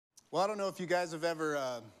Well, I don't know if you guys have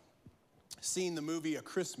ever seen the movie A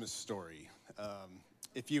Christmas Story.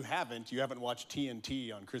 If you haven't watched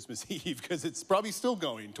TNT on Christmas Eve because it's probably still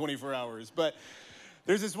going 24 hours. But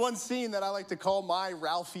there's this one scene that I like to call my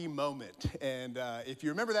Ralphie moment. And if you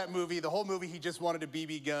remember that movie, the whole movie, he just wanted a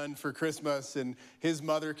BB gun for Christmas. And his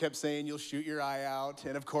mother kept saying, "You'll shoot your eye out."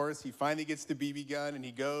 And of course, he finally gets the BB gun and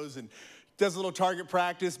he goes and does a little target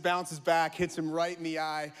practice, bounces back, hits him right in the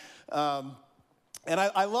eye. And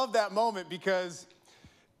I love that moment because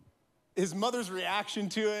his mother's reaction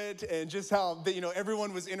to it and just how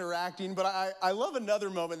everyone was interacting. But I love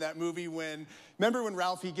another moment in that movie remember when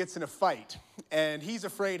Ralphie gets in a fight and he's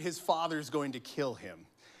afraid his father's going to kill him.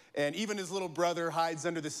 And even his little brother hides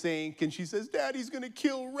under the sink and she says, "Daddy's gonna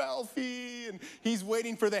kill Ralphie." And he's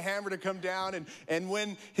waiting for the hammer to come down. And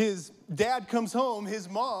when his dad comes home, his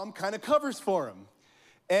mom kind of covers for him.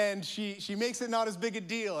 And she makes it not as big a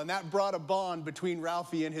deal, and that brought a bond between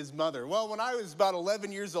Ralphie and his mother. Well, when I was about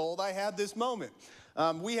 11 years old, I had this moment.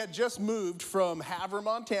 We had just moved from Havre,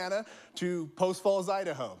 Montana to Post Falls,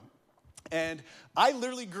 Idaho. And I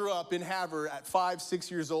literally grew up in Havre at 5, 6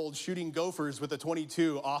 years old shooting gophers with a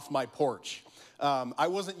 .22 off my porch. I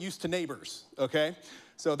wasn't used to neighbors, okay?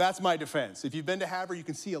 So that's my defense. If you've been to Havre, you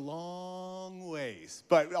can see a long ways.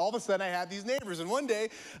 But all of a sudden, I had these neighbors. And one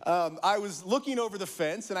day, I was looking over the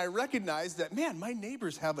fence, and I recognized that, man, my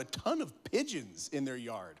neighbors have a ton of pigeons in their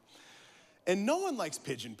yard. And no one likes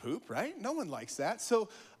pigeon poop, right? No one likes that. So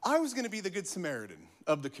I was going to be the good Samaritan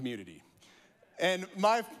of the community. And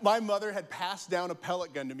my mother had passed down a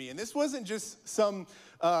pellet gun to me. And this wasn't just some,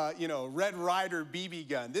 Red Ryder BB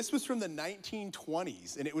gun. This was from the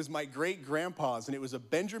 1920s. And it was my great-grandpa's. And it was a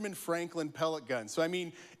Benjamin Franklin pellet gun. So,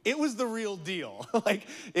 it was the real deal.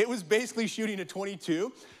 It was basically shooting a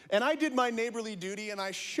 .22. And I did my neighborly duty, and I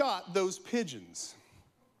shot those pigeons.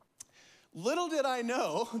 Little did I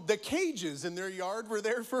know, the cages in their yard were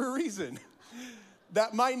there for a reason.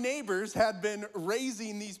 That my neighbors had been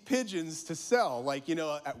raising these pigeons to sell,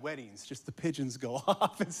 at weddings, just the pigeons go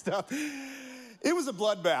off and stuff. It was a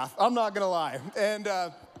bloodbath, I'm not gonna lie. And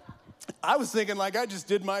I was thinking I just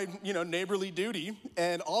did my, neighborly duty.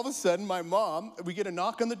 And all of a sudden, we get a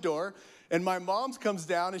knock on the door, and my mom comes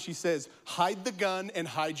down and she says, "Hide the gun and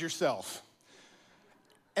hide yourself."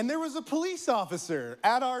 And there was a police officer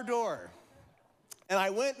at our door.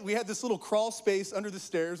 And we had this little crawl space under the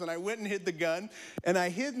stairs, and I went and hid the gun, and I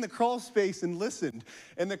hid in the crawl space and listened.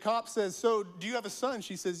 And the cop says, "So, do you have a son?"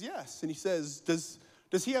 She says, "Yes." And he says,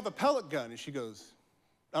 Does he have a pellet gun? And she goes,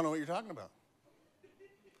 "I don't know what you're talking about."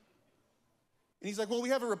 And he's like, "Well, we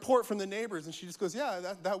have a report from the neighbors." And she just goes,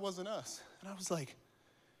 "Yeah, that wasn't us." And I was like,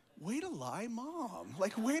 way to lie, Mom.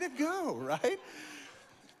 Way to go, right?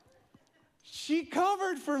 She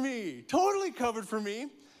covered for me, totally covered for me.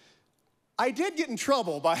 I did get in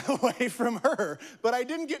trouble, by the way, from her, but I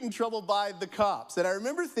didn't get in trouble by the cops. And I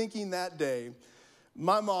remember thinking that day,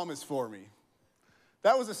 my mom is for me.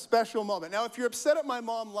 That was a special moment. Now, if you're upset at my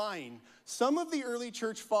mom lying, some of the early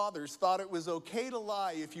church fathers thought it was okay to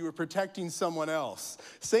lie if you were protecting someone else.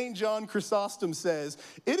 St. John Chrysostom says,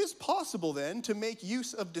 "It is possible then to make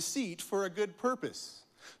use of deceit for a good purpose."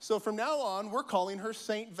 So from now on, we're calling her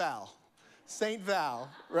Saint Val. Saint Val,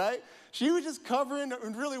 right? She was just covering,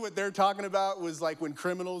 and really what they're talking about was when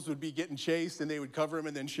criminals would be getting chased and they would cover them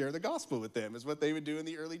and then share the gospel with them is what they would do in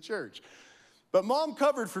the early church. But Mom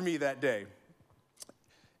covered for me that day.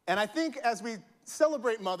 And I think as we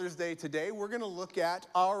celebrate Mother's Day today, we're gonna look at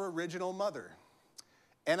our original mother.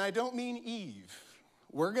 And I don't mean Eve.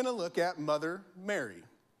 We're gonna look at Mother Mary.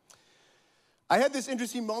 I had this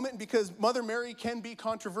interesting moment because Mother Mary can be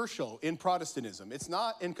controversial in Protestantism. It's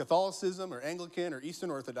not in Catholicism or Anglican or Eastern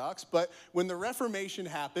Orthodox, but when the Reformation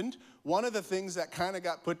happened, one of the things that kind of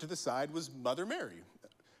got put to the side was Mother Mary.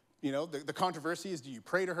 The controversy is, do you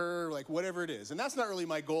pray to her, whatever it is. And that's not really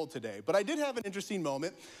my goal today. But I did have an interesting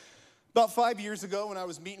moment. About 5 years ago when I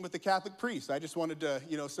was meeting with the Catholic priest, I just wanted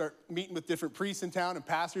to, start meeting with different priests in town and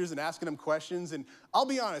pastors and asking them questions. And I'll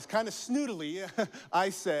be honest, kind of snootily,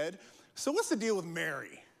 I said, "So what's the deal with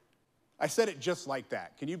Mary?" I said it just like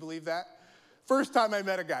that. Can you believe that? First time I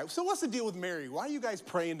met a guy. "So what's the deal with Mary? Why are you guys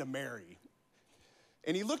praying to Mary?"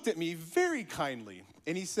 And he looked at me very kindly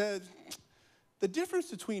and he said, "The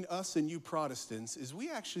difference between us and you Protestants is we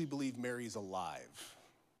actually believe Mary's alive."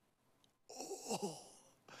 Oh.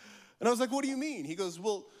 And I was like, "What do you mean?" He goes,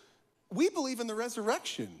 "Well, we believe in the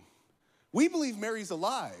resurrection. We believe Mary's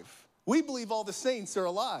alive. We believe all the saints are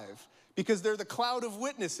alive because they're the cloud of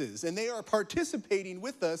witnesses and they are participating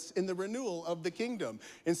with us in the renewal of the kingdom.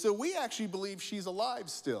 And so we actually believe she's alive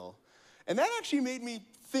still." And that actually made me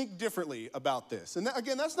think differently about this. And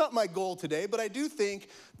again, that's not my goal today, but I do think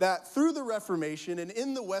that through the Reformation and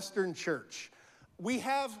in the Western church, we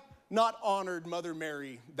have not honored Mother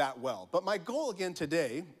Mary that well. But my goal again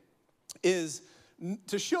today is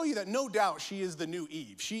to show you that no doubt she is the new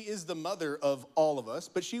Eve. She is the mother of all of us,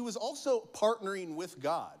 but she was also partnering with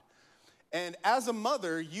God. And as a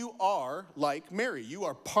mother, you are like Mary. You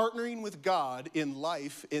are partnering with God in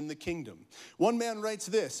life in the kingdom. One man writes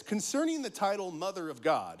this, concerning the title Mother of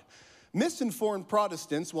God, misinformed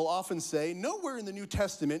Protestants will often say, nowhere in the New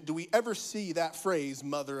Testament do we ever see that phrase,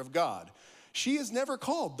 Mother of God. She is never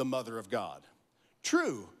called the Mother of God.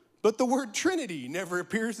 True, but the word Trinity never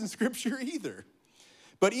appears in Scripture either.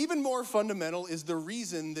 But even more fundamental is the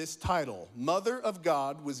reason this title, Mother of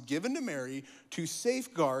God, was given to Mary to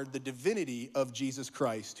safeguard the divinity of Jesus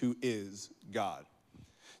Christ, who is God.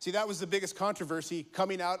 See, that was the biggest controversy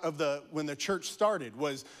coming out of when the church started,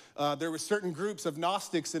 was there were certain groups of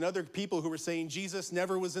Gnostics and other people who were saying Jesus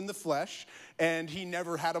never was in the flesh and he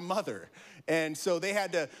never had a mother. And so they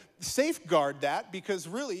had to safeguard that, because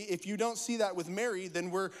really, if you don't see that with Mary, then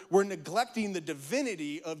we're neglecting the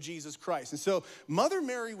divinity of Jesus Christ. And so Mother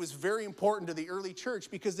Mary was very important to the early church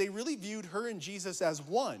because they really viewed her and Jesus as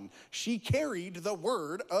one. She carried the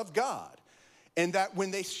word of God. And that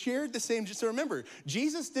when they shared the same, just remember,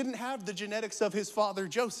 Jesus didn't have the genetics of his father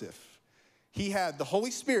Joseph. He had the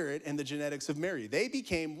Holy Spirit and the genetics of Mary. They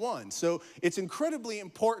became one. So it's incredibly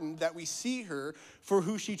important that we see her for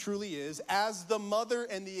who she truly is, as the mother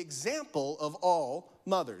and the example of all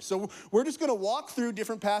mothers. So we're just going to walk through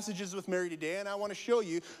different passages with Mary today, and I want to show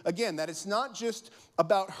you, again, that it's not just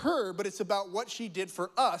about her, but it's about what she did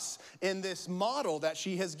for us in this model that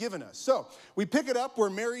she has given us. So we pick it up where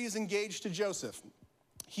Mary is engaged to Joseph.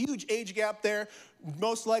 Huge age gap there.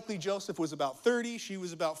 Most likely Joseph was about 30. She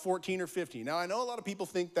was about 14 or 15. Now, I know a lot of people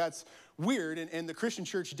think that's weird, and the Christian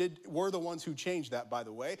church were the ones who changed that, by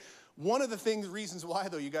the way. One of the reasons why,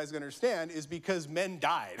 though, you guys understand, is because men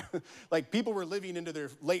died. Like, people were living into their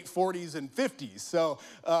late 40s and 50s. So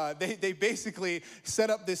they basically set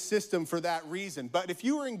up this system for that reason. But if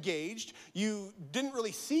you were engaged, you didn't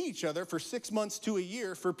really see each other for 6 months to a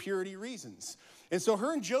year for purity reasons. And so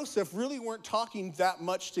her and Joseph really weren't talking that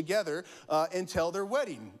much together until their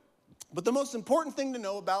wedding. But the most important thing to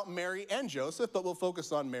know about Mary and Joseph, but we'll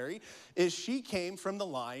focus on Mary, is she came from the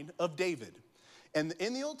line of David. And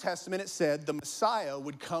in the Old Testament, it said the Messiah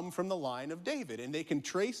would come from the line of David. And they can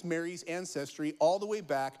trace Mary's ancestry all the way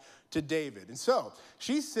back to David. And so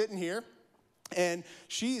she's sitting here, and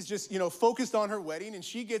she's just, focused on her wedding, and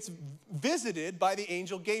she gets visited by the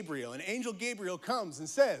angel Gabriel. And angel Gabriel comes and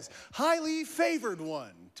says, highly favored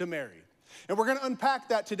one, to Mary. And we're going to unpack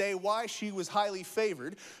that today, why she was highly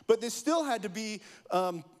favored. But this still had to be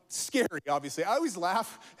scary, obviously. I always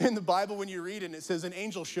laugh in the Bible when you read it, and it says an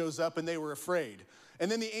angel shows up and they were afraid. And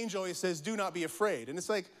then the angel always says, do not be afraid. And it's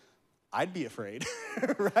like, I'd be afraid,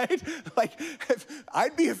 right? Like,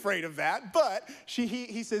 I'd be afraid of that. But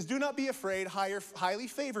he says, do not be afraid, highly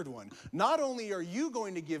favored one. Not only are you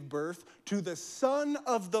going to give birth to the Son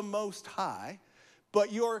of the Most High,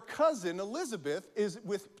 but your cousin Elizabeth is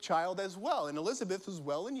with child as well. And Elizabeth was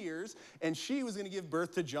well in years, and she was going to give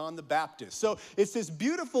birth to John the Baptist. So it's this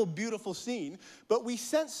beautiful, beautiful scene, but we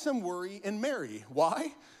sense some worry in Mary.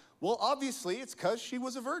 Why? Well, obviously, it's because she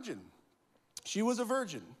was a virgin. She was a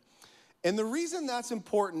virgin. And the reason that's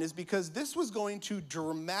important is because this was going to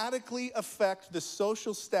dramatically affect the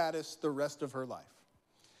social status the rest of her life.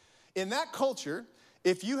 In that culture,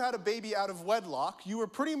 if you had a baby out of wedlock, you were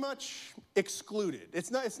pretty much excluded.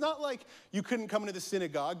 It's not like you couldn't come into the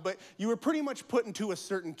synagogue, but you were pretty much put into a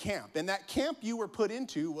certain camp. And that camp you were put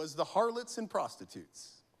into was the harlots and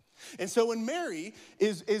prostitutes. And so when Mary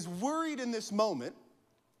is worried in this moment,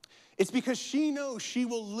 it's because she knows she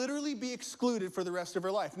will literally be excluded for the rest of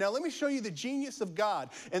her life. Now, let me show you the genius of God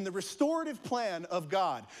and the restorative plan of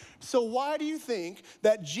God. So why do you think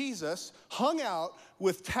that Jesus hung out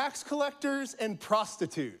with tax collectors and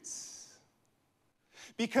prostitutes?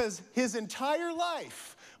 Because his entire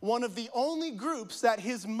life, one of the only groups that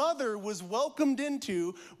his mother was welcomed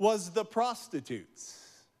into was the prostitutes.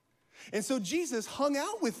 And so Jesus hung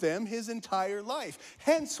out with them his entire life.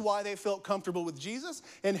 Hence why they felt comfortable with Jesus,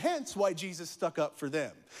 and hence why Jesus stuck up for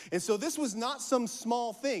them. And so this was not some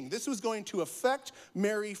small thing. This was going to affect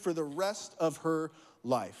Mary for the rest of her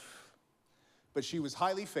life. But she was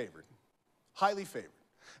highly favored. Highly favored.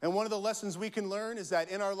 And one of the lessons we can learn is that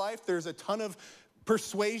in our life, there's a ton of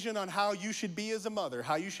persuasion on how you should be as a mother,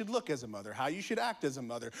 how you should look as a mother, how you should act as a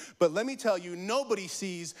mother. But let me tell you, nobody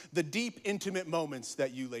sees the deep, intimate moments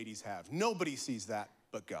that you ladies have. Nobody sees that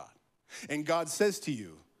but God. And God says to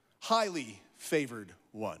you, highly favored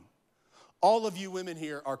one. All of you women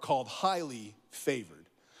here are called highly favored.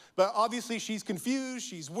 But obviously she's confused,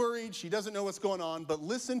 she's worried, she doesn't know what's going on, but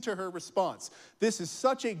listen to her response. This is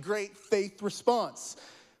such a great faith response.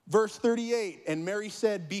 Verse 38, and Mary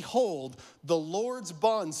said, behold, the Lord's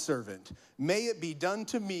bondservant, may it be done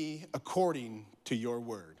to me according to your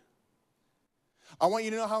word. I want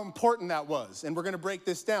you to know how important that was, and we're going to break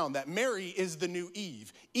this down, that Mary is the new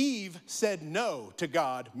Eve. Eve said no to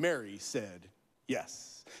God, Mary said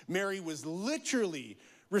yes. Mary was literally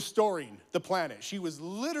restoring the planet. She was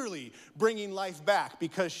literally bringing life back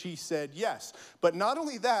because she said yes. But not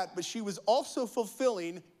only that, but she was also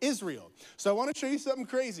fulfilling Israel. So I want to show you something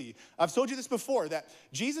crazy. I've told you this before, that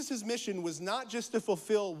Jesus' mission was not just to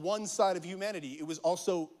fulfill one side of humanity, it was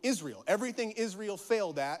also Israel. Everything Israel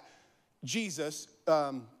failed at, Jesus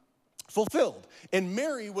fulfilled. And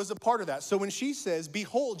Mary was a part of that. So when she says,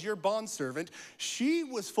 behold your bondservant, she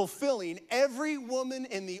was fulfilling every woman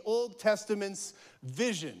in the Old Testament's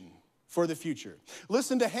vision for the future.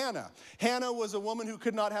 Listen to Hannah. Hannah was a woman who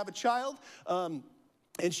could not have a child. And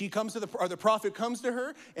she comes to the prophet comes to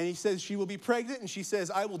her, and he says she will be pregnant, and she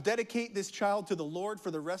says, I will dedicate this child to the Lord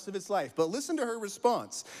for the rest of its life. But listen to her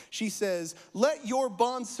response. She says, let your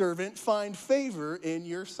bondservant find favor in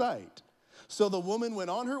your sight. So the woman went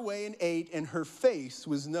on her way and ate, and her face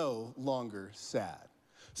was no longer sad.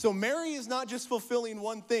 So Mary is not just fulfilling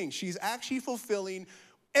one thing. She's actually fulfilling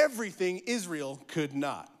everything Israel could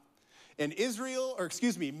not. And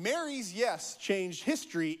Mary's yes changed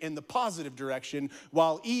history in the positive direction,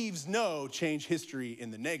 while Eve's no changed history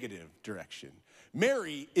in the negative direction.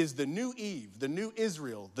 Mary is the new Eve, the new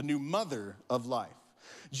Israel, the new mother of life.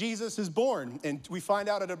 Jesus is born, and we find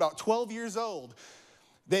out at about 12 years old,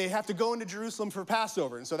 they have to go into Jerusalem for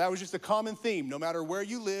Passover. And so that was just a common theme. No matter where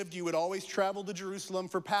you lived, you would always travel to Jerusalem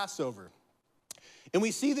for Passover. And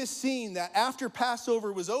we see this scene that after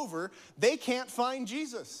Passover was over, they can't find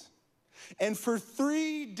Jesus. And for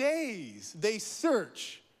 3 days, they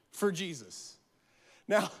search for Jesus.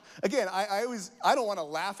 Now, again, I don't want to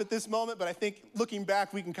laugh at this moment, but I think looking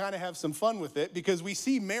back, we can kind of have some fun with it, because we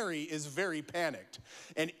see Mary is very panicked.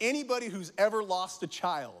 And anybody who's ever lost a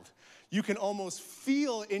child, you can almost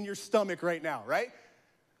feel in your stomach right now, right?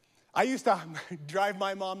 I used to drive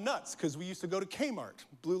my mom nuts because we used to go to Kmart,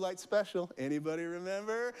 blue light special. Anybody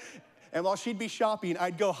remember? And while she'd be shopping,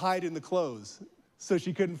 I'd go hide in the clothes so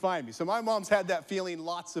she couldn't find me. So my mom's had that feeling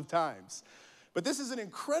lots of times. But this is an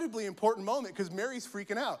incredibly important moment because Mary's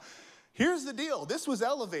freaking out. Here's the deal. This was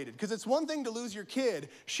elevated because it's one thing to lose your kid.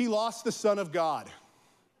 She lost the Son of God.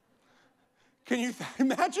 Can you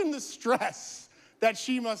imagine the stress that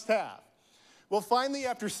she must have? Well, finally,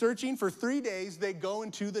 after searching for 3 days, they go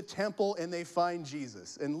into the temple and they find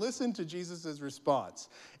Jesus. And listen to Jesus' response.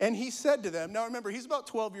 And he said to them, now remember, he's about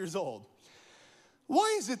 12 years old.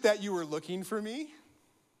 Why is it that you were looking for me?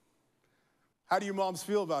 How do you moms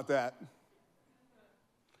feel about that?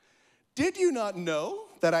 Did you not know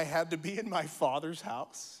that I had to be in my Father's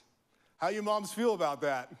house? How you moms feel about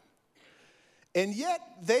that? And yet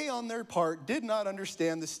they on their part did not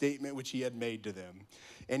understand the statement which he had made to them.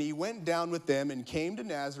 And he went down with them and came to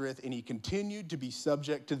Nazareth, and he continued to be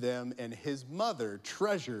subject to them, and his mother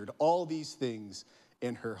treasured all these things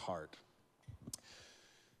in her heart.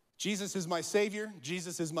 Jesus is my Savior,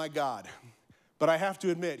 Jesus is my God. But I have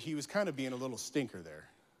to admit, he was kind of being a little stinker there.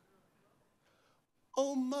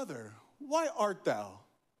 Oh, mother, why art thou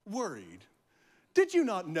worried? Did you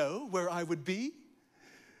not know where I would be?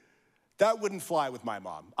 That wouldn't fly with my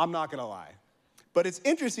mom, I'm not gonna lie. But it's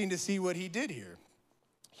interesting to see what he did here.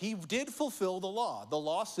 He did fulfill the law. The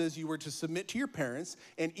law says you were to submit to your parents,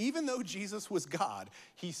 and even though Jesus was God,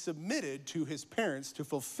 he submitted to his parents to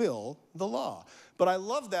fulfill the law. But I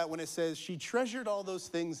love that when it says she treasured all those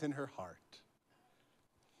things in her heart.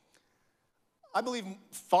 I believe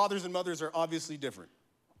fathers and mothers are obviously different.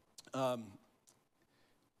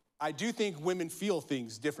 I do think women feel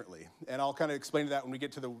things differently, and I'll kind of explain that when we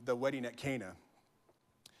get to the wedding at Cana.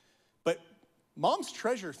 But moms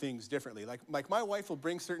treasure things differently. Like my wife will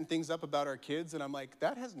bring certain things up about our kids, and I'm like,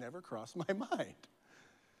 that has never crossed my mind.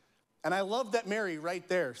 And I love that Mary right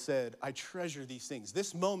there said, I treasure these things.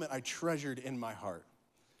 This moment I treasured in my heart.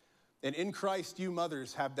 And in Christ, you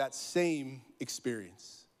mothers have that same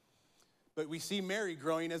experience. But we see Mary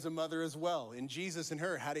growing as a mother as well, and Jesus and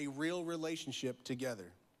her had a real relationship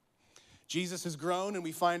together. Jesus has grown, and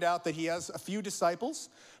we find out that he has a few disciples,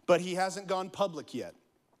 but he hasn't gone public yet.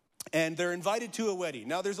 And they're invited to a wedding.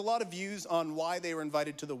 Now, there's a lot of views on why they were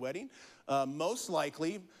invited to the wedding. Most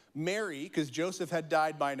likely, Mary, because Joseph had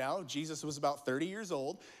died by now. Jesus was about 30 years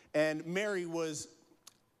old, and Mary was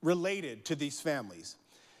related to these families.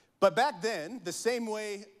 But back then, the same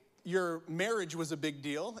way your marriage was a big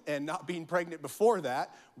deal and not being pregnant before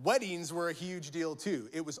that, weddings were a huge deal too.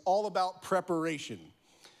 It was all about preparation.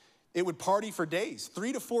 It would party for days.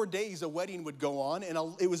 3 to 4 days a wedding would go on, and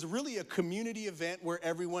it was really a community event where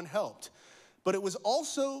everyone helped. But it was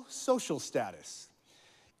also social status.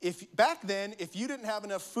 Back then, if you didn't have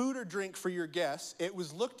enough food or drink for your guests, it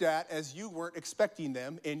was looked at as you weren't expecting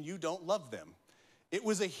them and you don't love them. It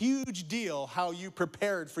was a huge deal how you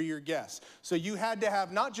prepared for your guests. So you had to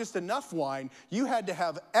have not just enough wine, you had to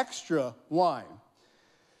have extra wine.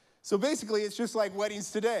 So basically, it's just like weddings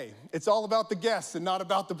today. It's all about the guests and not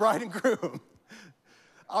about the bride and groom.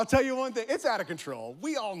 I'll tell you one thing, it's out of control.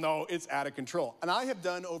 We all know it's out of control. And I have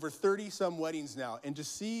done over 30-some weddings now, and to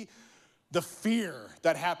see the fear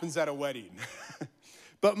that happens at a wedding.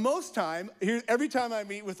 But most time, every time I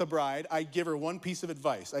meet with a bride, I give her one piece of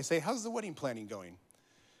advice. I say, how's the wedding planning going?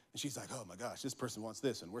 And she's like, oh my gosh, this person wants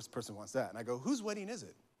this and this person wants that. And I go, whose wedding is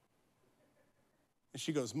it? And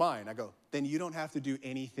she goes, mine. I go, then you don't have to do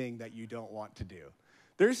anything that you don't want to do.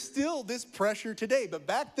 There's still this pressure today, but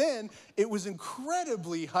back then, it was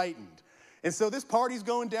incredibly heightened. And so this party's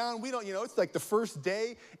going down. It's like the first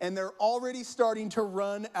day, and they're already starting to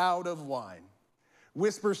run out of wine.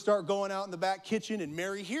 Whispers start going out in the back kitchen, and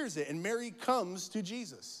Mary hears it, and Mary comes to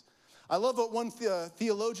Jesus. I love what one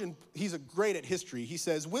theologian, he's great at history. He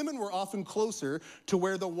says, women were often closer to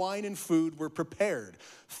where the wine and food were prepared.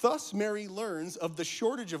 Thus, Mary learns of the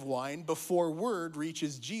shortage of wine before word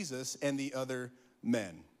reaches Jesus and the other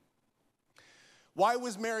men. Why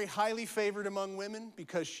was Mary highly favored among women?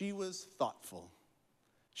 Because she was thoughtful.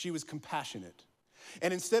 She was compassionate.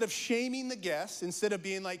 And instead of shaming the guests, instead of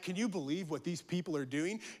being like, can you believe what these people are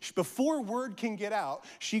doing? Before word can get out,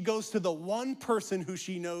 she goes to the one person who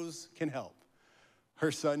she knows can help,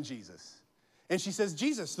 her son Jesus. And she says,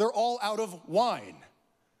 Jesus, they're all out of wine.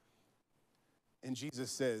 And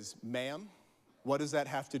Jesus says, ma'am, what does that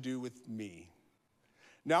have to do with me?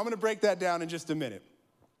 Now I'm going to break that down in just a minute.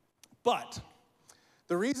 But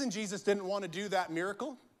the reason Jesus didn't want to do that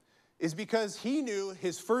miracle is because he knew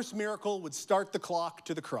his first miracle would start the clock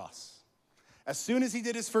to the cross. As soon as he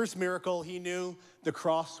did his first miracle, he knew the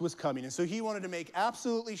cross was coming. And so he wanted to make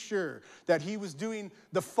absolutely sure that he was doing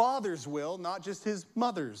the Father's will, not just his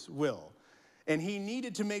mother's will. And he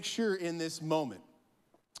needed to make sure in this moment.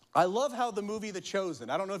 I love how the movie The Chosen,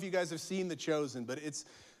 I don't know if you guys have seen The Chosen, but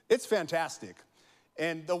it's fantastic.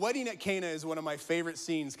 And the wedding at Cana is one of my favorite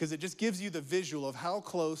scenes because it just gives you the visual of how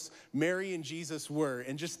close Mary and Jesus were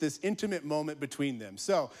and just this intimate moment between them.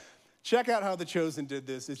 So check out how The Chosen did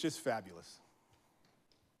this. It's just fabulous.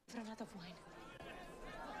 Run out of wine.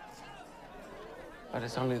 But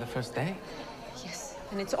it's only the first day. Yes,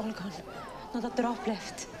 and it's all gone. Not a drop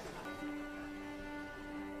left.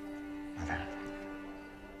 Mother,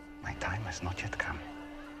 my time has not yet come.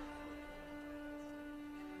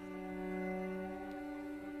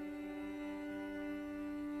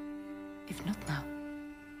 If not now,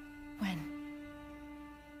 when?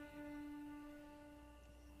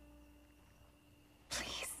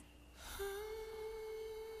 Please.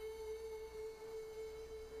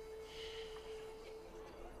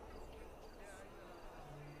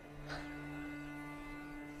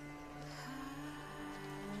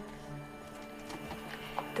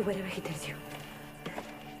 Do whatever he tells you.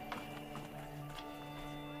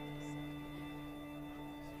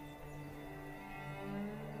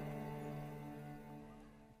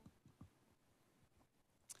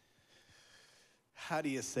 How do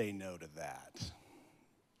you say no to that?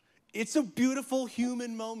 It's a beautiful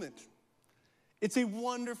human moment. It's a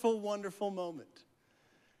wonderful, wonderful moment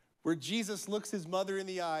where Jesus looks his mother in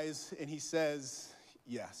the eyes and he says,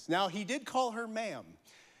 yes. Now, he did call her ma'am.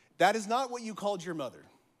 That is not what you called your mother.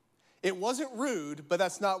 It wasn't rude, but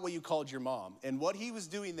that's not what you called your mom. And what he was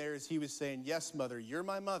doing there is he was saying, yes, mother, you're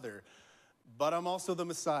my mother, but I'm also the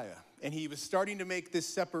Messiah. And he was starting to make this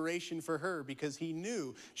separation for her because he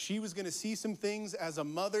knew she was going to see some things as a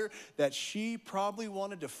mother that she probably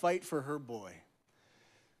wanted to fight for her boy.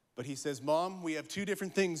 But he says, Mom, we have two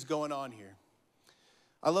different things going on here.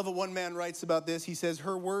 I love what one man writes about this. He says,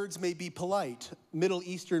 her words may be polite, Middle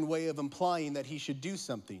Eastern way of implying that he should do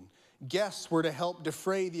something. Guests were to help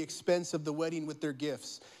defray the expense of the wedding with their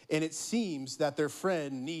gifts, and it seems that their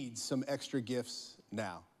friend needs some extra gifts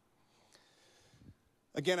now.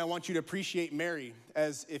 Again, I want you to appreciate Mary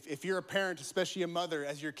as if you're a parent, especially a mother,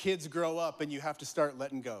 as your kids grow up and you have to start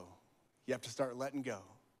letting go. You have to start letting go.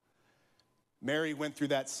 Mary went through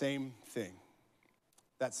that same thing.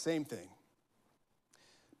 That same thing.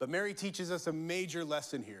 But Mary teaches us a major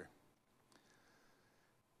lesson here.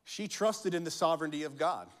 She trusted in the sovereignty of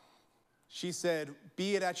God. She said,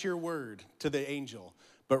 be it at your word to the angel.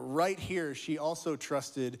 But right here, she also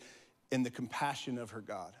trusted in the compassion of her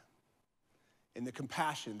God. In the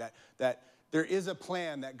compassion that there is a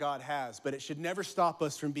plan that God has, but it should never stop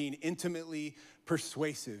us from being intimately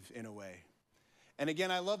persuasive in a way. And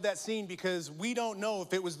again, I love that scene because we don't know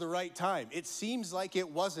if it was the right time. It seems like it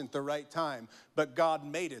wasn't the right time, but God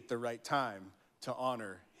made it the right time to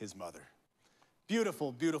honor his mother.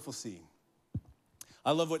 Beautiful, beautiful scene.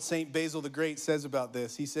 I love what St. Basil the Great says about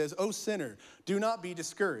this. He says, "O sinner, do not be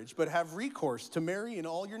discouraged, but have recourse to Mary in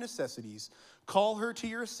all your necessities. Call her to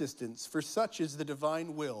your assistance, for such is the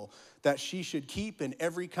divine will that she should keep in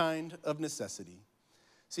every kind of necessity."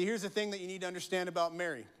 See, here's the thing that you need to understand about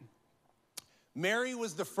Mary. Mary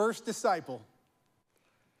was the first disciple.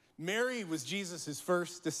 Mary was Jesus'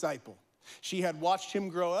 first disciple. She had watched him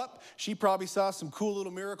grow up. She probably saw some cool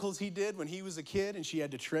little miracles he did when he was a kid, and she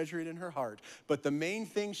had to treasure it in her heart. But the main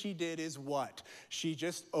thing she did is what? She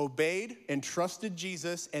just obeyed and trusted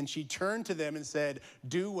Jesus, and she turned to them and said,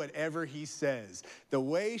 do whatever he says. The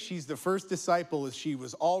way she's the first disciple is she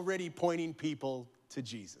was already pointing people to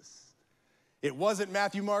Jesus. It wasn't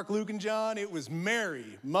Matthew, Mark, Luke, and John. It was Mary.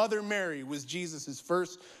 Mother Mary was Jesus'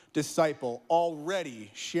 first disciple,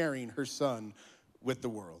 already sharing her son with the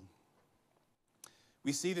world.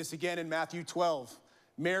 We see this again in Matthew 12.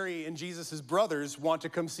 Mary and Jesus' brothers want to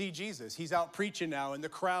come see Jesus. He's out preaching now, and the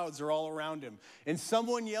crowds are all around him. And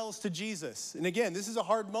someone yells to Jesus. And again, this is a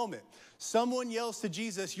hard moment. Someone yells to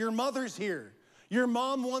Jesus, your mother's here. Your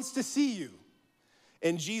mom wants to see you.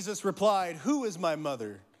 And Jesus replied, who is my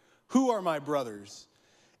mother? Who are my brothers?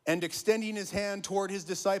 And extending his hand toward his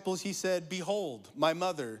disciples, he said, behold, my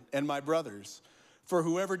mother and my brothers. For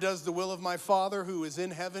whoever does the will of my Father who is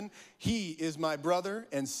in heaven, he is my brother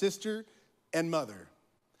and sister and mother.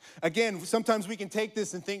 Again, sometimes we can take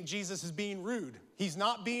this and think Jesus is being rude. He's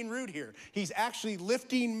not being rude here. He's actually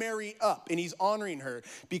lifting Mary up and he's honoring her,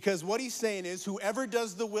 because what he's saying is whoever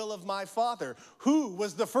does the will of my Father. Who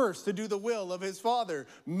was the first to do the will of his Father?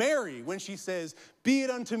 Mary, when she says, be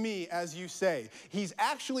it unto me as you say. He's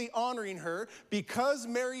actually honoring her because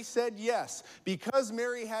Mary said yes. Because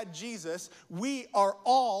Mary had Jesus, we are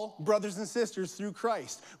all brothers and sisters through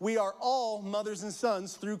Christ. We are all mothers and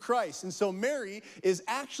sons through Christ. And so Mary is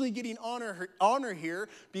actually getting honor here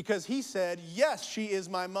because he said, yes, she is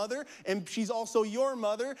my mother, and she's also your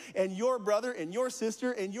mother and your brother and your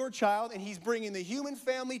sister and your child, and he's bringing the human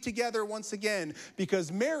family together once again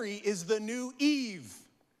because Mary is the new Eve.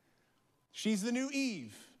 She's the new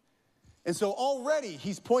Eve. And so already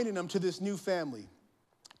he's pointing them to this new family.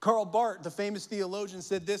 Karl Barth, the famous theologian,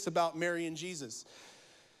 said this about Mary and Jesus.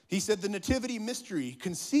 He said, the nativity mystery,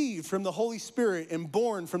 conceived from the Holy Spirit and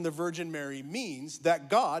born from the Virgin Mary, means that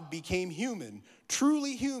God became human,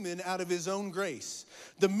 truly human out of his own grace.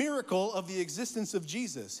 The miracle of the existence of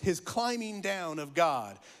Jesus, his climbing down of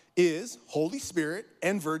God, is Holy Spirit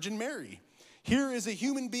and Virgin Mary. Here is a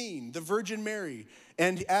human being, the Virgin Mary,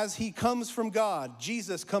 and as he comes from God,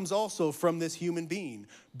 Jesus comes also from this human being.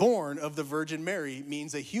 Born of the Virgin Mary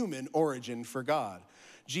means a human origin for God.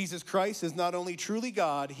 Jesus Christ is not only truly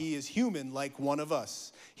God, he is human like one of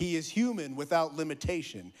us. He is human without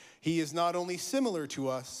limitation. He is not only similar to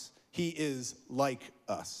us, he is like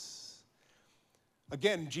us.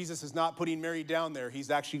 Again, Jesus is not putting Mary down there. He's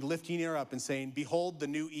actually lifting her up and saying, behold the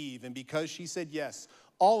new Eve. And because she said yes,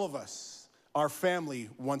 all of us are family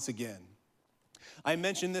once again. I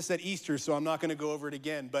mentioned this at Easter, so I'm not going to go over it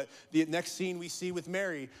again. But the next scene we see with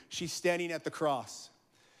Mary, she's standing at the cross.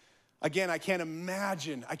 Again, I can't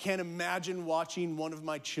imagine watching one of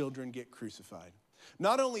my children get crucified.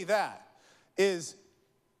 Not only that, is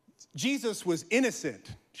Jesus was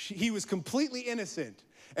innocent. He was completely innocent.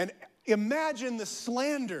 And imagine the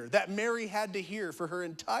slander that Mary had to hear for her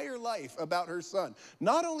entire life about her son.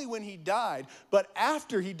 Not only when he died, but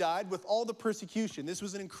after he died with all the persecution. This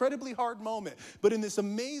was an incredibly hard moment. But in this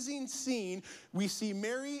amazing scene, we see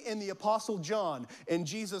Mary and the Apostle John. And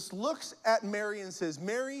Jesus looks at Mary and says,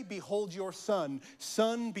 Mary, behold your son.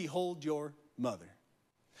 Son, behold your mother.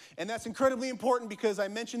 And that's incredibly important because I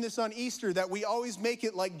mentioned this on Easter, that we always make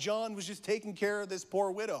it like John was just taking care of this poor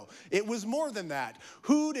widow. It was more than that.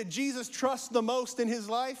 Who did Jesus trust the most in his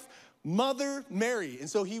life? Mother Mary. And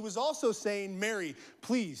so he was also saying, Mary,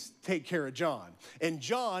 please take care of John. And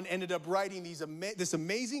John ended up writing this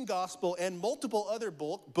amazing gospel and multiple other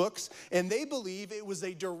books, and they believe it was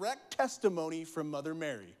a direct testimony from Mother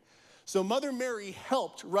Mary. So Mother Mary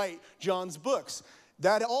helped write John's books.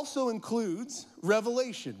 That also includes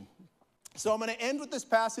Revelation. So I'm going to end with this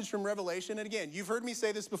passage from Revelation. And again, you've heard me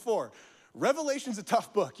say this before. Revelation's a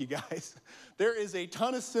tough book, you guys. There is a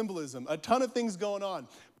ton of symbolism, a ton of things going on.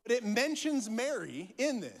 But it mentions Mary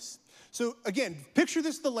in this. So again, picture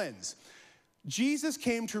this, the lens. Jesus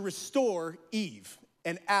came to restore Eve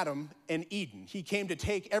and Adam and Eden. He came to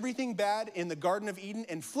take everything bad in the Garden of Eden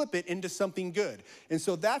and flip it into something good. And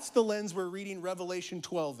so that's the lens we're reading Revelation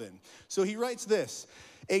 12 in. So he writes this,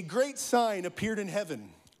 a great sign appeared in heaven,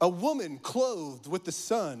 a woman clothed with the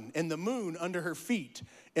sun and the moon under her feet,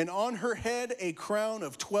 and on her head a crown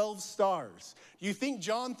of 12 stars. Do you think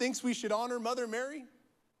John thinks we should honor Mother Mary?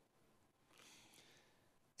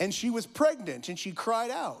 And she was pregnant, and she cried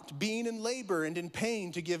out, being in labor and in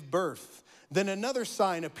pain to give birth. Then another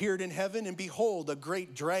sign appeared in heaven, and behold, a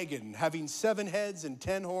great dragon, having 7 heads and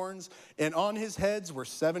 10 horns, and on his heads were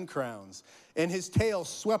 7 crowns. And his tail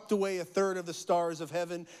swept away 1/3 of the stars of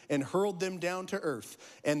heaven and hurled them down to earth.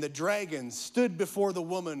 And the dragon stood before the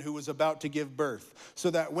woman who was about to give birth, so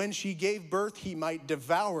that when she gave birth, he might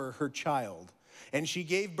devour her child. And she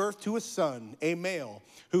gave birth to a son, a male,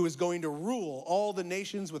 who is going to rule all the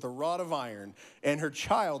nations with a rod of iron. And her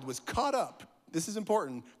child was caught up, this is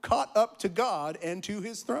important, caught up to God and to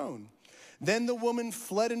his throne. Then the woman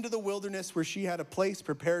fled into the wilderness where she had a place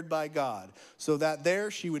prepared by God, so that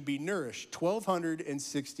there she would be nourished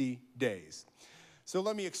 1,260 days. So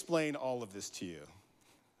let me explain all of this to you.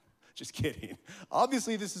 Just kidding.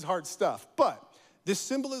 Obviously, this is hard stuff, but this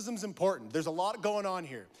symbolism is important. There's a lot going on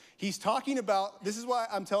here. He's talking about, this is why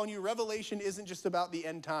I'm telling you, Revelation isn't just about the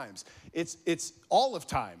end times. It's all of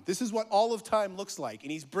time. This is what all of time looks like,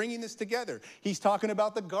 and he's bringing this together. He's talking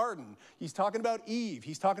about the garden. He's talking about Eve.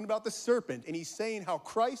 He's talking about the serpent, and he's saying how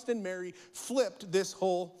Christ and Mary flipped this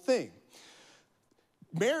whole thing.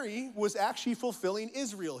 Mary was actually fulfilling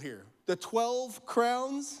Israel here. The 12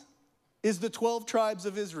 crowns is the 12 tribes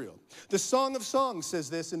of Israel. The Song of Songs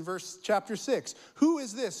says this in chapter 6. Who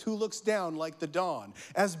is this who looks down like the dawn,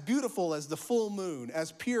 as beautiful as the full moon,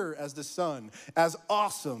 as pure as the sun, as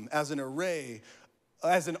awesome as an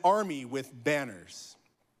army with banners?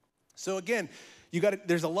 So again,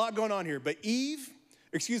 there's a lot going on here, but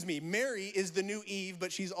Mary is the new Eve,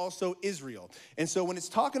 but she's also Israel. And so when it's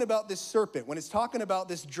talking about this serpent, when it's talking about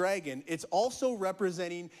this dragon, it's also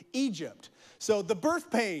representing Egypt. So the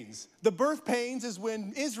birth pains is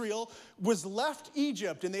when Israel was left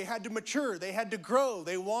Egypt and they had to mature, they had to grow.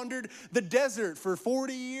 They wandered the desert for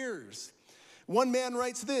 40 years. One man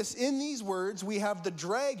writes this, in these words, we have the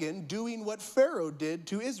dragon doing what Pharaoh did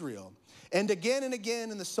to Israel. And again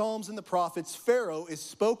in the Psalms and the prophets, Pharaoh is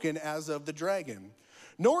spoken as of the dragon.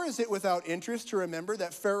 Nor is it without interest to remember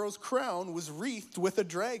that Pharaoh's crown was wreathed with a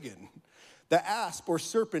dragon, the asp or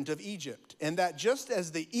serpent of Egypt, and that just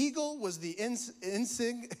as the eagle was the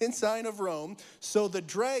ensign of Rome, so the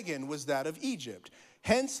dragon was that of Egypt.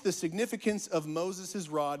 Hence the significance of Moses'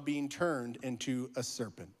 rod being turned into a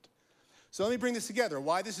serpent. So let me bring this together.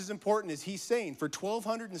 Why this is important is he's saying for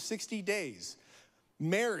 1,260 days,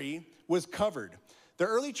 Mary was covered. The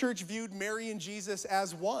early church viewed Mary and Jesus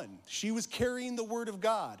as one. She was carrying the word of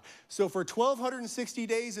God. So for 1,260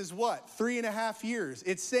 days is what? 3.5 years.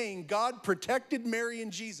 It's saying God protected Mary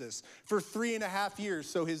and Jesus for 3.5 years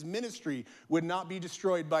so his ministry would not be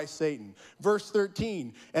destroyed by Satan. Verse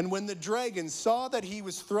 13, and when the dragon saw that he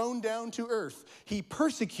was thrown down to earth, he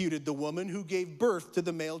persecuted the woman who gave birth to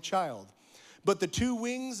the male child. But the 2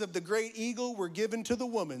 wings of the great eagle were given to the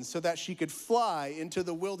woman so that she could fly into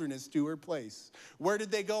the wilderness to her place. Where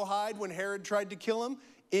did they go hide when Herod tried to kill him?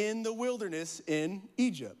 In the wilderness in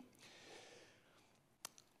Egypt,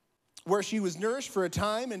 where she was nourished for a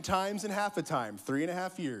time and times and half a time,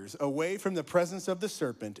 3.5 years, away from the presence of the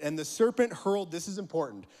serpent. And the serpent hurled, this is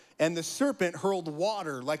important, and the serpent hurled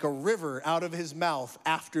water like a river out of his mouth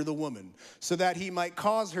after the woman, so that he might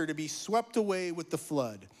cause her to be swept away with the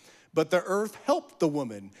flood. But the earth helped the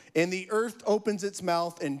woman, and the earth opens its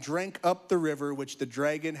mouth and drank up the river which the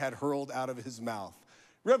dragon had hurled out of his mouth.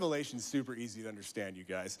 Revelation's super easy to understand, you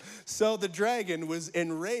guys. So the dragon was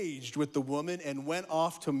enraged with the woman and went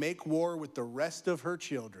off to make war with the rest of her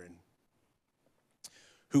children,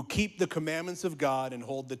 who keep the commandments of God and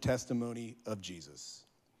hold the testimony of Jesus.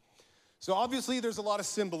 So obviously there's a lot of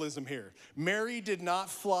symbolism here. Mary did not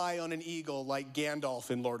fly on an eagle like Gandalf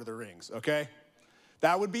in Lord of the Rings, okay?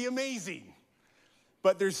 That would be amazing.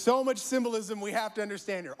 But there's so much symbolism we have to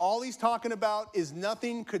understand here. All he's talking about is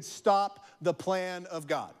nothing could stop the plan of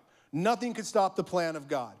God. Nothing could stop the plan of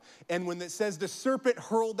God. And when it says the serpent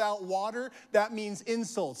hurled out water, that means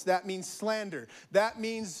insults. That means slander. That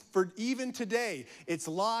means for even today, it's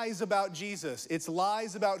lies about Jesus. It's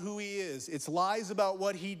lies about who he is. It's lies about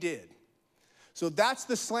what he did. So that's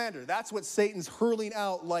the slander. That's what Satan's hurling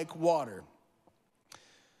out like water.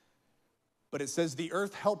 But it says the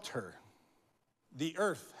earth helped her. The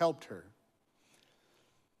earth helped her.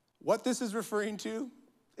 What this is referring to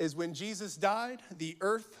is when Jesus died, the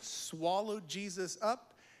earth swallowed Jesus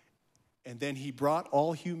up, and then he brought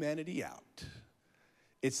all humanity out.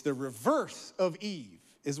 It's the reverse of Eve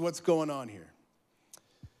is what's going on here.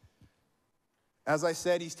 As I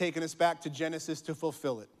said, he's taken us back to Genesis to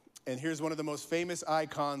fulfill it. And here's one of the most famous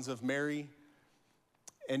icons of Mary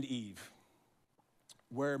and Eve,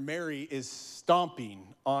 where Mary is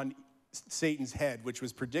stomping on Satan's head, which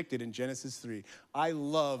was predicted in Genesis 3. I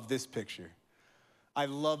love this picture. I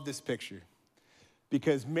love this picture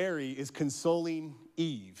because Mary is consoling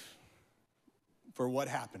Eve for what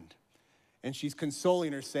happened. And she's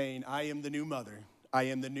consoling her, saying, I am the new mother, I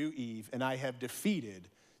am the new Eve, and I have defeated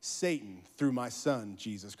Satan through my son,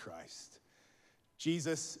 Jesus Christ.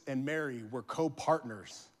 Jesus and Mary were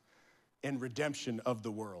co-partners in redemption of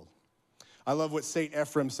the world. I love what St.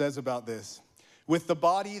 Ephraim says about this. With the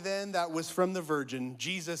body then that was from the virgin,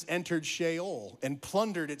 Jesus entered Sheol and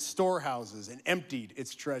plundered its storehouses and emptied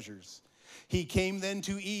its treasures. He came then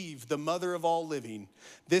to Eve, the mother of all living.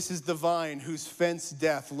 This is the vine whose fence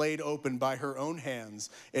death laid open by her own hands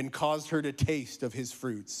and caused her to taste of his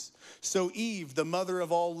fruits. So Eve, the mother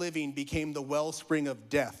of all living, became the wellspring of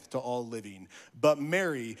death to all living. But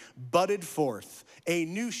Mary budded forth a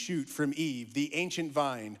new shoot from Eve, the ancient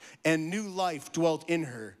vine, and new life dwelt in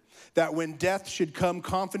her, that when death should come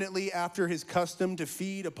confidently after his custom to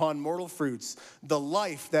feed upon mortal fruits, the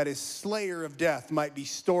life that is slayer of death might be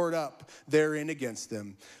stored up therein against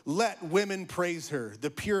them. Let women praise her,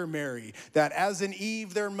 the pure Mary, that as in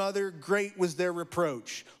Eve their mother, great was their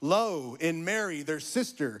reproach. Lo, in Mary their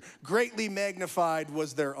sister, greatly magnified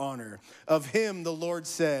was their honor. Of him the Lord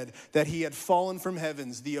said that he had fallen from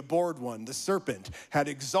heavens, the abhorred one, the serpent, had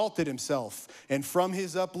exalted himself, and from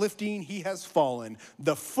his uplifting he has fallen.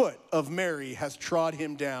 The foot of Mary has trod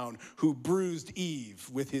him down, who bruised Eve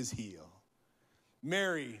with his heel.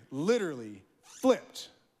 Mary literally flipped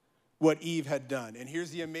what Eve had done. And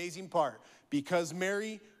here's the amazing part. Because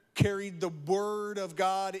Mary carried the word of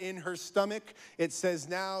God in her stomach, it says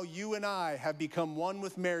now you and I have become one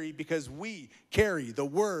with Mary because we carry the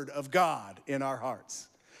word of God in our hearts.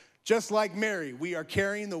 Just like Mary, we are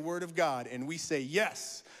carrying the word of God, and we say,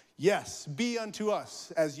 yes, yes, be unto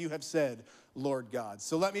us as you have said, Lord God.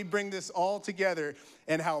 So let me bring this all together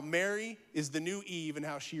and how Mary is the new Eve and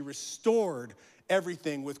how she restored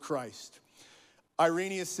everything with Christ.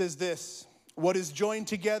 Irenaeus says this: what is joined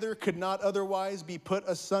together could not otherwise be put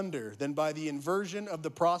asunder than by the inversion of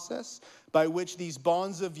the process by which these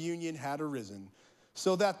bonds of union had arisen,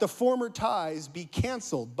 so that the former ties be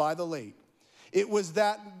canceled by the late. It was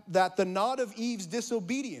that the knot of Eve's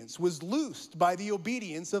disobedience was loosed by the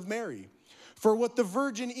obedience of Mary. For what the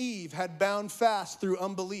virgin Eve had bound fast through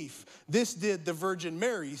unbelief, this did the Virgin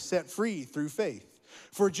Mary set free through faith.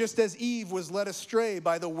 For just as Eve was led astray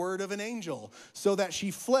by the word of an angel, so that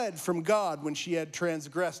she fled from God when she had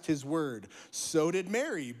transgressed his word, so did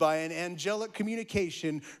Mary, by an angelic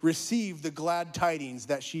communication, receive the glad tidings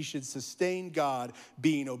that she should sustain God,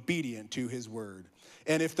 being obedient to his word.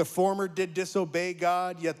 And if the former did disobey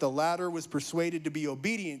God, yet the latter was persuaded to be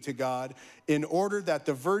obedient to God, in order that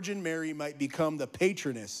the Virgin Mary might become the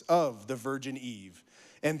patroness of the Virgin Eve.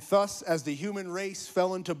 And thus, as the human race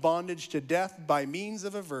fell into bondage to death by means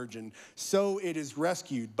of a virgin, so it is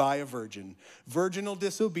rescued by a virgin. Virginal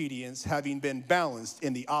disobedience having been balanced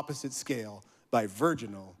in the opposite scale by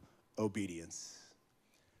virginal obedience.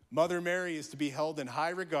 Mother Mary is to be held in high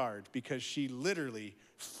regard because she literally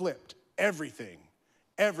flipped everything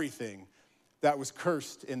that was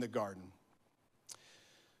cursed in the garden.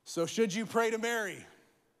 So should you pray to Mary?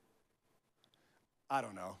 I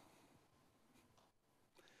don't know.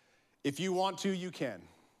 If you want to, you can.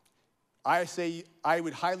 I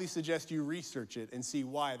would highly suggest you research it and see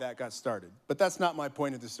why that got started. But that's not my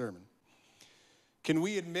point of the sermon. Can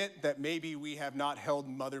we admit that maybe we have not held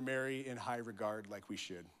Mother Mary in high regard like we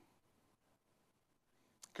should?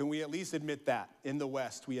 Can we at least admit that in the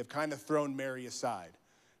West we have kind of thrown Mary aside,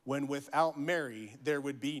 when without Mary there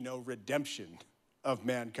would be no redemption of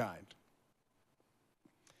mankind?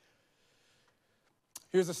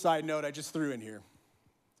 Here's a side note I just threw in here.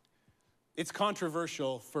 It's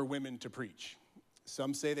controversial for women to preach.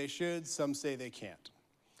 Some say they should, some say they can't.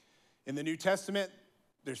 In the New Testament,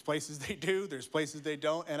 there's places they do, there's places they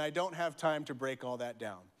don't, and I don't have time to break all that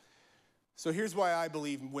down. So here's why I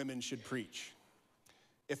believe women should preach.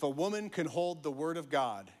 If a woman can hold the word of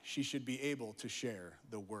God, she should be able to share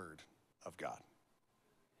the word of God.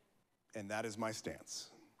 And that is my stance.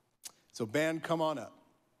 So band, come on up.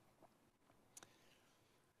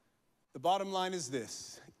 The bottom line is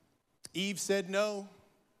this. Eve said no,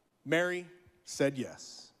 Mary said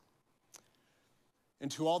yes.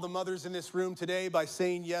 And to all the mothers in this room today, by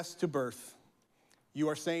saying yes to birth, you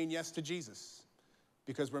are saying yes to Jesus,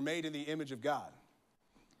 because we're made in the image of God.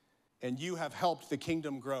 And you have helped the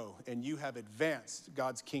kingdom grow, and you have advanced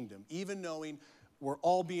God's kingdom. Even knowing we're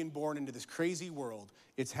all being born into this crazy world,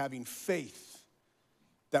 it's having faith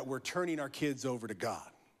that we're turning our kids over to God.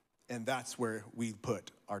 And that's where we put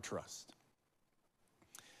our trust.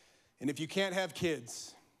 And if you can't have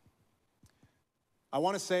kids, I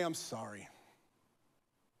want to say I'm sorry.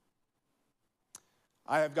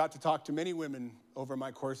 I have got to talk to many women over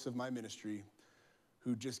my course of my ministry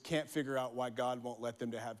who just can't figure out why God won't let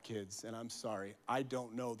them to have kids, and I'm sorry. I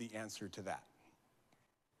don't know the answer to that.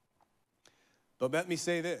 But let me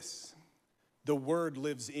say this. The Word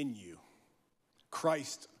lives in you.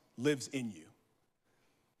 Christ lives in you.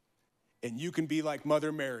 And you can be like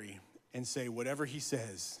Mother Mary and say, whatever he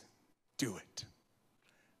says, do it.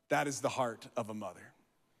 That is the heart of a mother,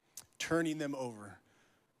 turning them over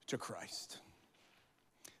to Christ.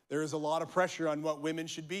 There is a lot of pressure on what women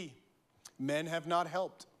should be. Men have not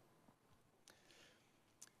helped.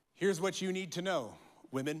 Here's what you need to know,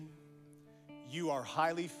 women. You are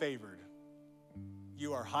highly favored.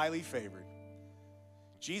 You are highly favored.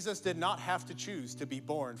 Jesus did not have to choose to be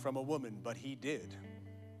born from a woman, but he did.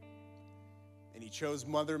 And he chose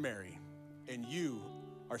Mother Mary. And you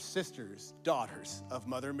are sisters, daughters of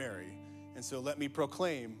Mother Mary. And so let me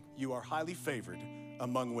proclaim, you are highly favored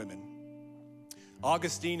among women.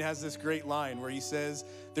 Augustine has this great line where he says,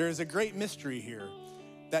 there is a great mystery here,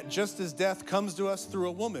 that just as death comes to us through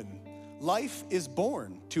a woman, life is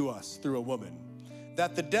born to us through a woman.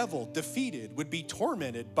 That the devil, defeated, would be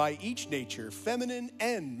tormented by each nature, feminine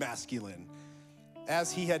and masculine,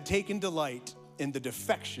 as he had taken delight in the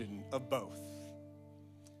defection of both.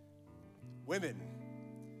 Women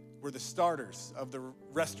were the starters of the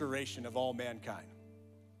restoration of all mankind.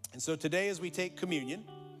 And so today, as we take communion,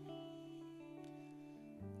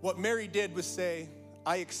 what Mary did was say,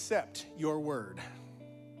 I accept your word.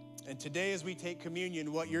 And today, as we take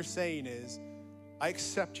communion, what you're saying is, I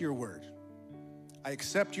accept your word. I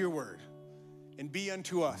accept your word. And be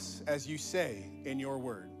unto us as you say in your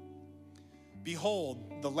word.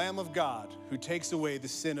 Behold, the Lamb of God who takes away the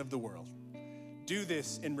sin of the world. Do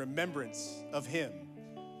this in remembrance of him,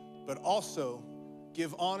 but also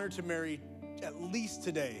give honor to Mary, at least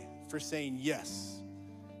today, for saying yes,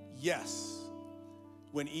 yes,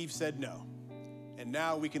 when Eve said no. And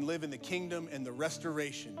now we can live in the kingdom and the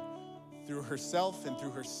restoration through herself and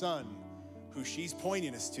through her son, who she's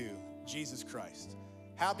pointing us to, Jesus Christ.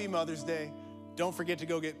 Happy Mother's Day. Don't forget to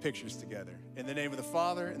go get pictures together. In the name of the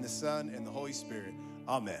Father, and the Son, and the Holy Spirit.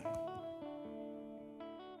 Amen.